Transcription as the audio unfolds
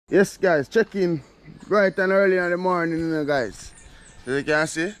Yes, guys, check in bright and early in the morning, you know, guys. As you can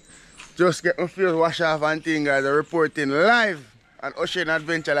see, just get my face wash off and thing, guys. I'm reporting live on Ocean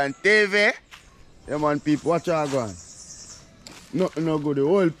Adventureland TV. Yeah, man, people, watch out, going. Nothing no good, the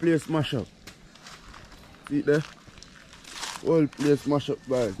whole place mash up. See it there? Whole place mash up,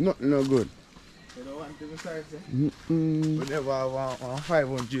 guys. Nothing no good. You don't want to be sorry, sir? We never have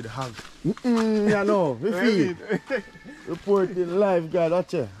 500 hug. Yeah, no, we feel. Reporting live, guys,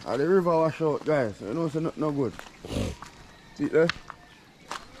 watch it. At the river wash out, guys. You know, it's not no good. See it there?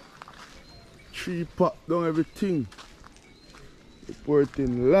 Tree pop down everything.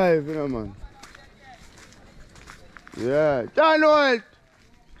 Reporting live, you know, man. Yeah. John Holt!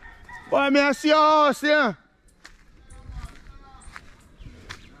 Boy, me I see your house, yeah?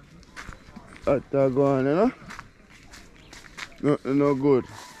 That's going, you know? Nothing no good.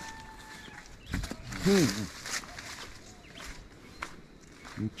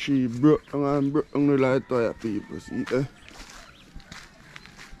 Tree broke down and broke down the light tire, people. See it there?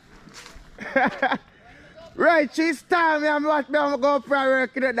 Right, she's time. I'm going to go for a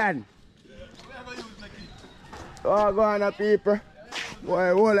work in it then. Oh, go on, people.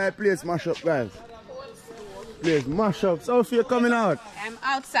 Boy, whole that place mash up, guys. Place mash up. So, if you're coming out? I'm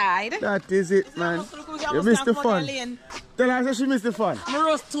outside. That is it, man. You missed the fun. Tell her that she missed the fun. I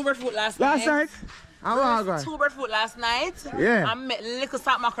roast 2 breadfruit last night. Last night? I roast 2 breadfruit last night. Yeah. I made little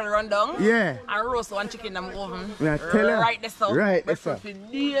salt mackerel rundown. Yeah. And roast 1 chicken in the oven. Yeah, tell her. Right this up. Right this up. For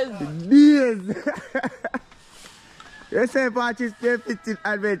days. Days. You say parties stay 15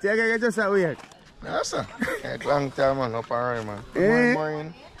 adventure. You get just a weird. Yeah, sir. It's long time, man. Up and running, man. Eh?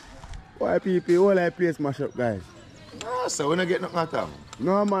 Morning. Why people, all that place mash up, guys? Yeah, sir. We don't get nothing at all.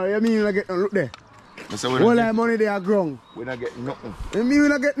 No, man. You mean you don't get nothing? Look there. So we All that money they are grown. We don't get nothing. You mean we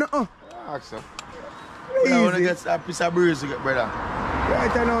don't get nothing? Yeah, sir. We don't get a piece of breeze to get brother.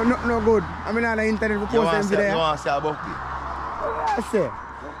 Right, I know, nothing no good. I mean, on the internet, we post them today. You want to say about it? I say.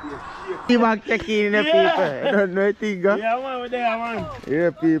 Keep on checking in the people. I don't know anything, huh? Yeah, man, we're there, man. Yeah,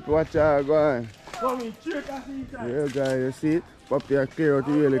 people, watch out, go on. Come in, check us inside. Yeah, guys, you see it? Poppy, I clear out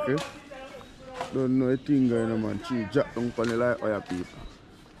the way, little. Don't know anything going on, man. She jack down for the light oil, people.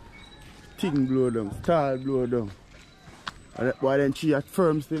 Thing blow down, star blow down. And that boy then she at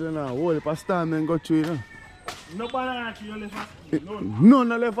firm still, you know. Whole heap of storm and go through, you know. No banana tree, you left us. None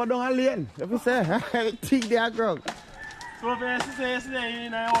left for down a lane. If you say, everything they are ground. So if you say yesterday, you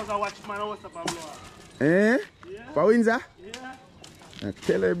in the house, I watch my house up and blow. Eh? Yeah. For Windsor? Yeah. I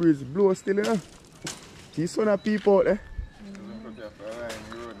tell her breeze blow still, you know. See some of people out there.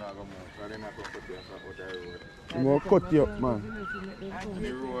 I'm going to cut you up, man.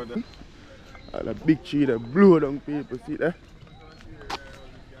 And a big tree that blow down people, see that?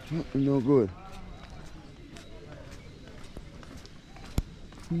 No good.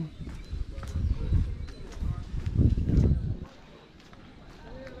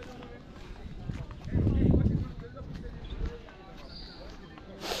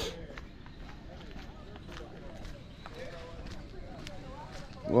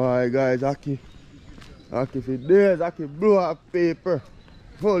 Why, guys, Aki for days, Aki blow up paper.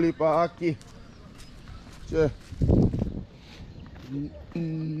 Whole heap of Aki. Yeah.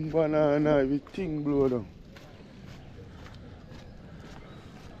 Banana, everything blow down.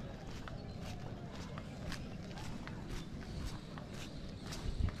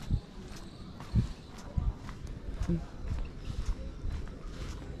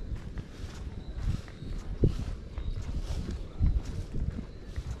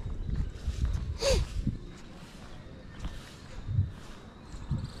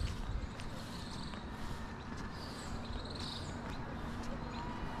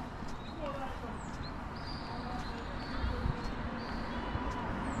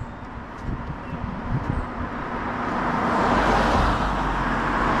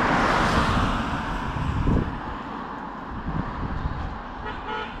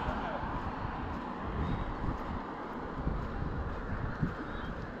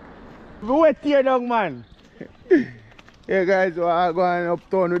 We wet here down, man. Yeah, guys, we're going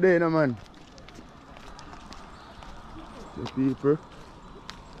uptown today, no, man. The people.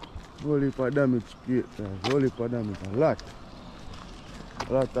 Whole heap of damage, guys. Whole heap of damage. A lot.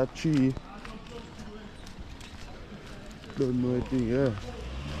 A lot of tree. Don't know anything, yeah.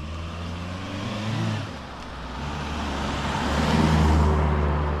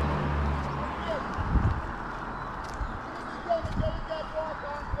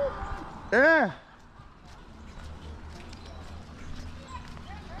 Yeah.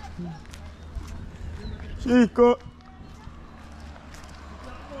 Chico.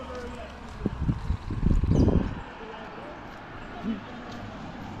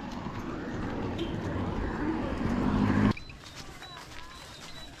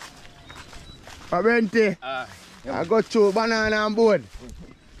 Brente, I got 2 banana on board.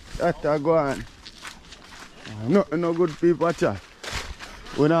 That I go on. No good people at all.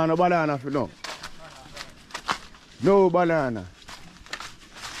 We don't have no banana for now. No banana.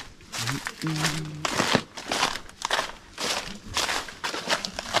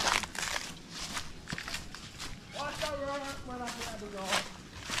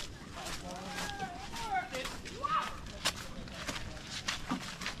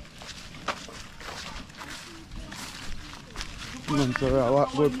 So I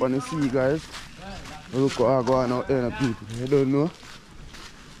walk good on the sea, guys. Look how I go on out there, people. You don't know.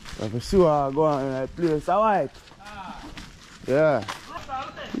 I have to see how I go on in that place. Alright. Yeah.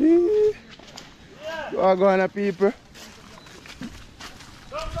 How I go on, people.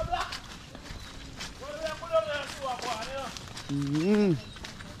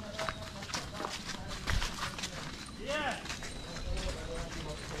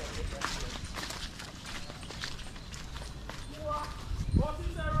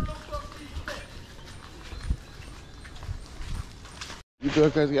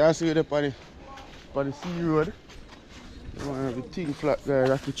 Because you see it on the sea road. You want to have a thing flat there,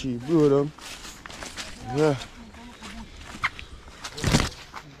 that's the cheap road. Yeah.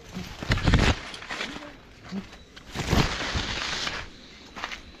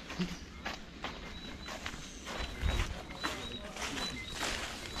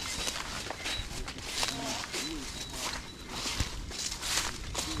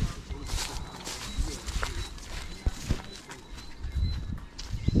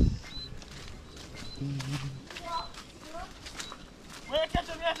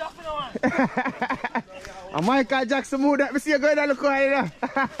 And Michael Jackson mood that we see you going to look at here.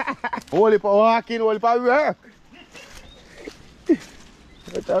 Only for walking, only for work.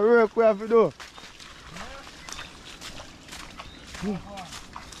 What a work we have to do.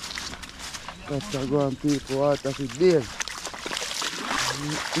 That's a go and people water for days.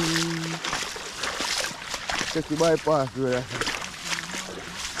 Check the bypass there.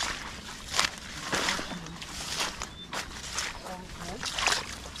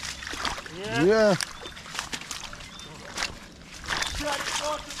 Yeah.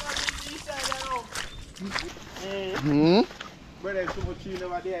 But there's too much tree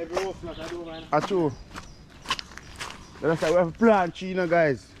over there, every roast not a do, man. That's true. That's why we have to plant tree now,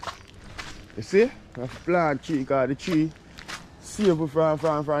 guys. You see? We have to plant tree because the tree save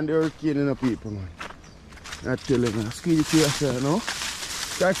from the hurricane and the people, man. I tell you, man. Squeeze the tree yourself, you know?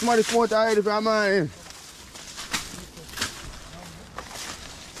 Try somebody smoke already from mine.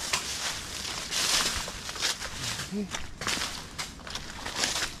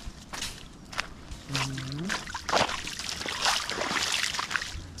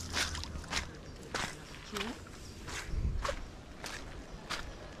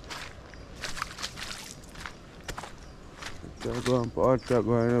 Go and put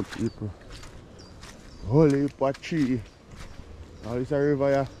going up, people. Holy tree. Now this a river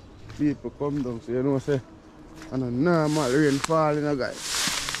here. People come down, so you know say and a normal rainfall, you know, guys.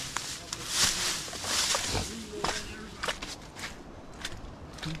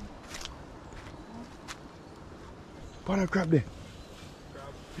 Put a crab there.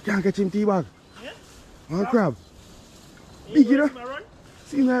 You can't catch him tea bag. Yeah? One crab. Big, you know?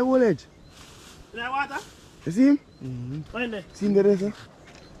 See him like whole edge. In the water? You see him? Where in there? See him there, sir?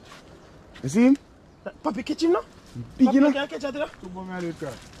 You see him? Papi catch him now? Big, you know? Papi can't catch that. Two more married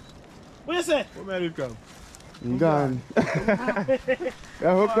crab. What you say? Two married crab. I'm gone. I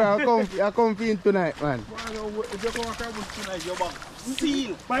come in tonight, man. If you come a crab tonight, you're back.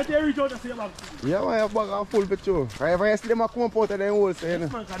 Seal. By the reach out to see your bag. Yeah, man, your bag are full for sure. Right, if I see them come up out of them holes, you know.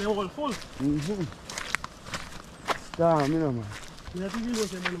 Man, because they're all full. Damn, you know, man. You have to use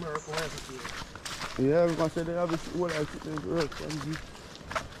them in America. Yeah, because they have this whole I sit in the road.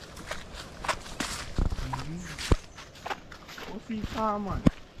 What's he calm, man?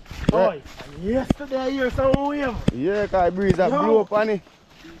 Boy, yesterday I hear some wave. Yeah, because the breeze have blew up on it.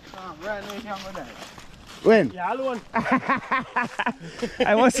 Right now you can't go there. When? Yeah, alone.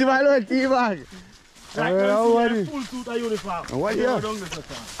 I want to see my little tea bag. Like now, full suit of uniform. And what yeah?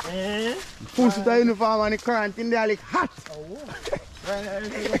 Full suit of uniform and the current in there like hot. Oh, right now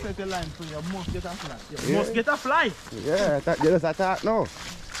you go set the line so you must get a fly. You must get a fly. Yeah, that just attack now.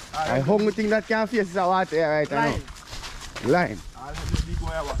 I hungry thing that can face is a water right now. Line. I'll have the big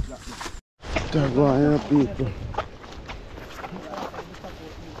wire watch that. They're going up, people.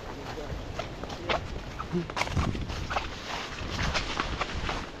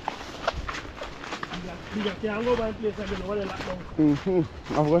 You can't go by a place again, what they lock down.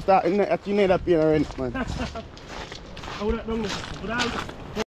 I'm going to start at you need a pain of rent, man. I would have done this.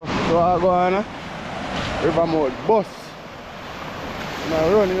 So I go on. Rivermouth bus. Now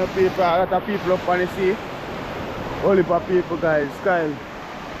running up people, a lot of people up on the sea. Only for people guys, sky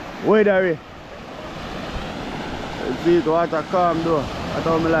weathery. You see the water calm though. That's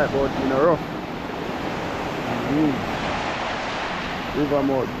how I like about it, in a rough.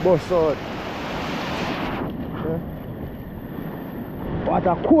 Rivermouth bus out. Yeah.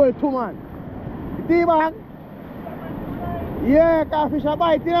 Water cold too, man. You see, man? Yeah, cause fish are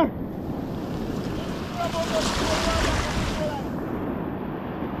biting, you know?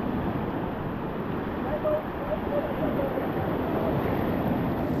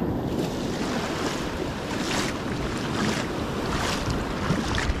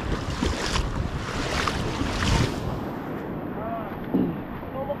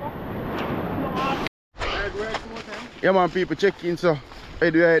 Yeah man, people check in, so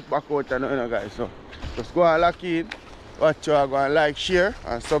head we head back out and you know guys, so just go and lock in, watch you, go and like, share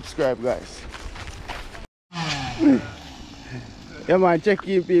and subscribe guys. Yeah man, check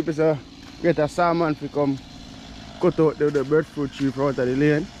in people, so get a salmon to come cut out the breadfruit tree from out of the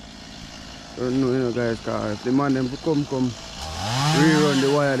lane. Don't know, you know guys, cause if the man them come rerun the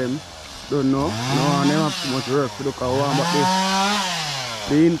wire them, don't know. No one them have too much work to look at warm up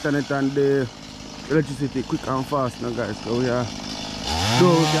the internet and the electricity quick and fast now guys, so we are do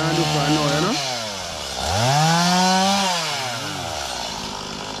what we can do for now, you know.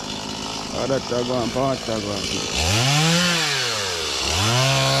 Oh, that's a go on, parts are going.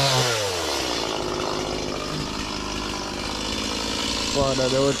 Father,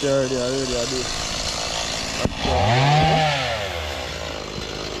 they were already I do.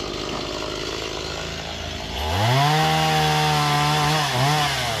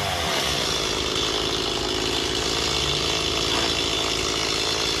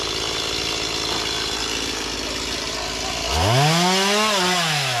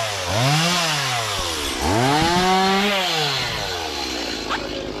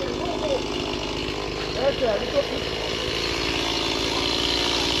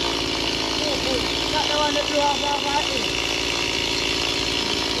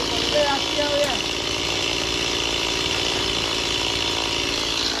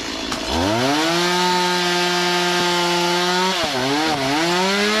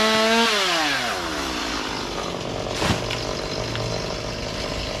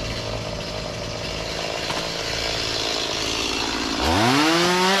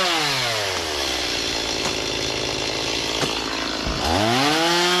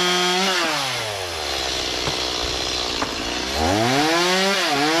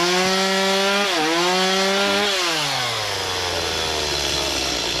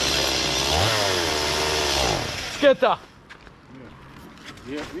 Skater!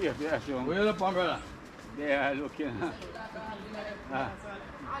 Yeah, sure. Where you look, brother? They are looking.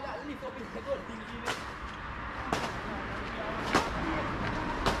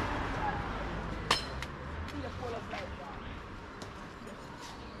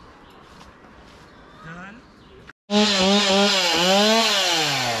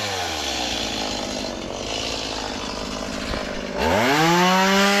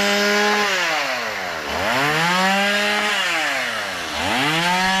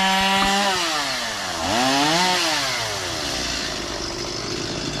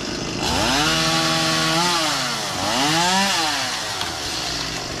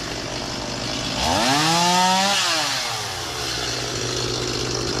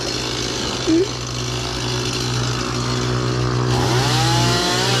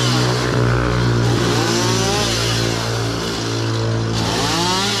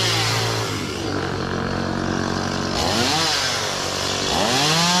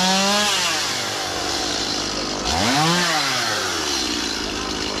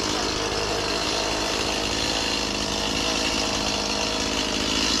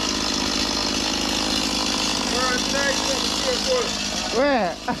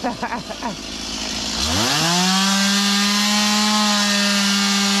 Where?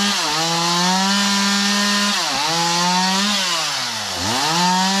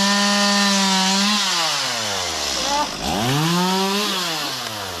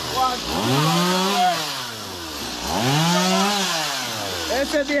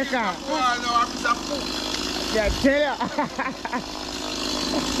 Esse é cá. Yeah, tell ya.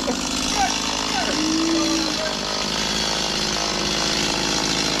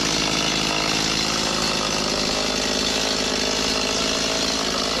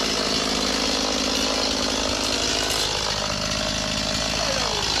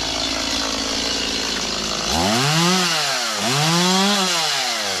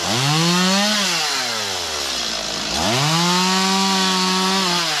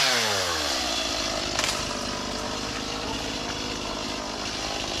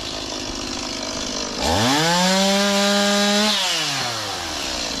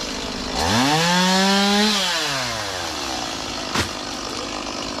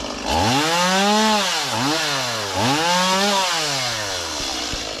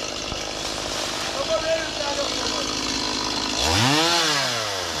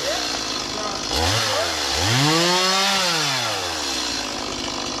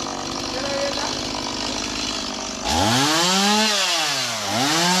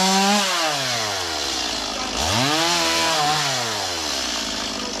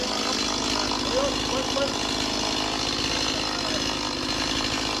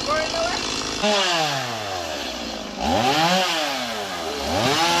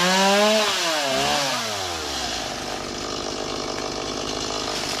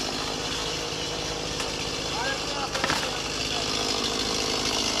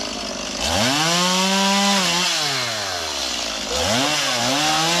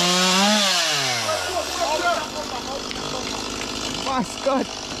 Mascot.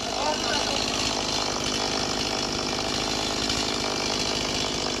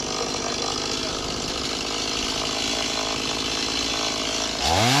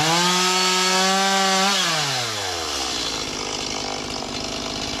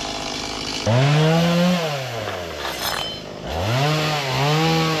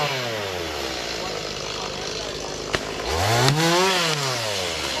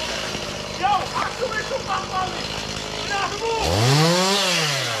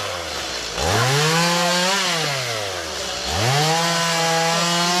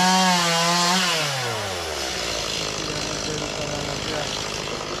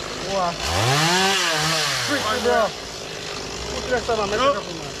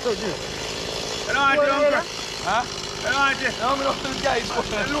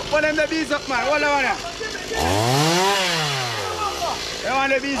 Look for them the bees up, man. What are they? They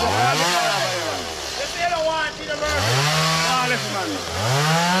want the bees up. They say they don't want to see the bird. Oh, listen, man.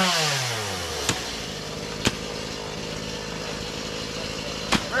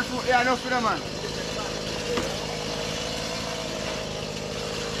 Breadfruit, yeah, enough for them, man.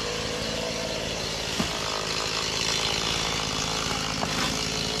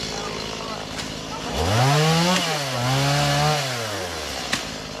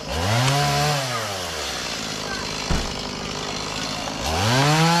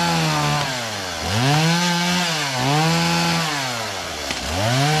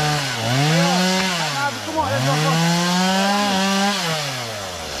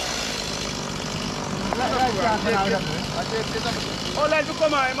 Oh, let's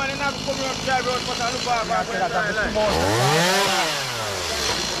come on, man. You're not coming up the road, but I look back.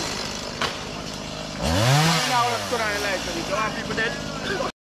 Now let's turn on the lights. You want people dead?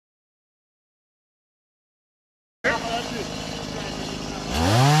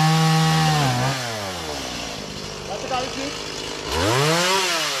 What's the quality?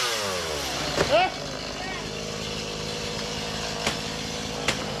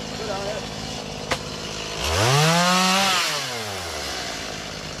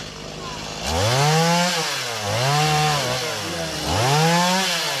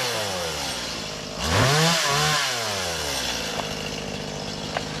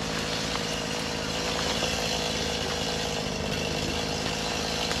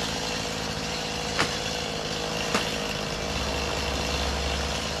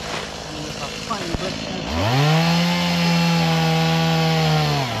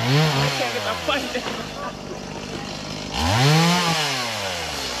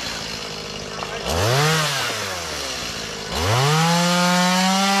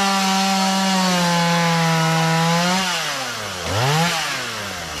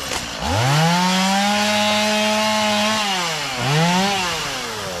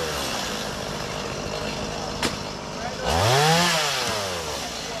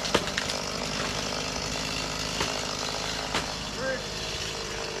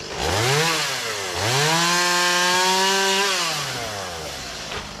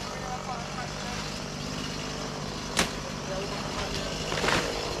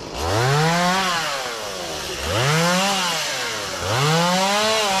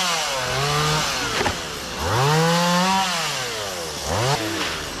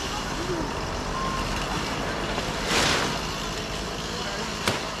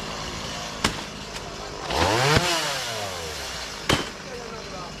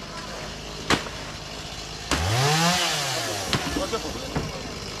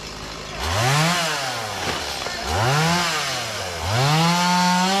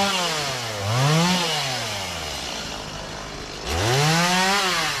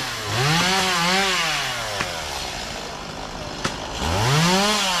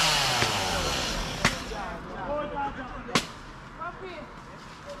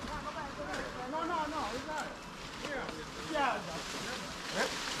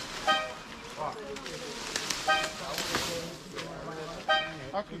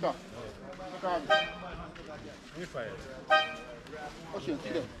 Africa. Ocean, see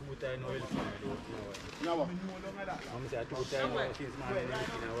them. Now what?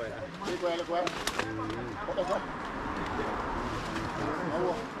 Look where? What the fuck? Now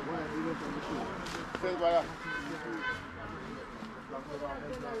what? Send by that.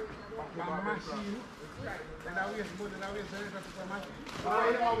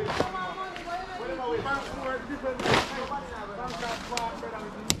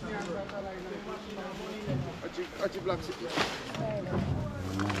 Black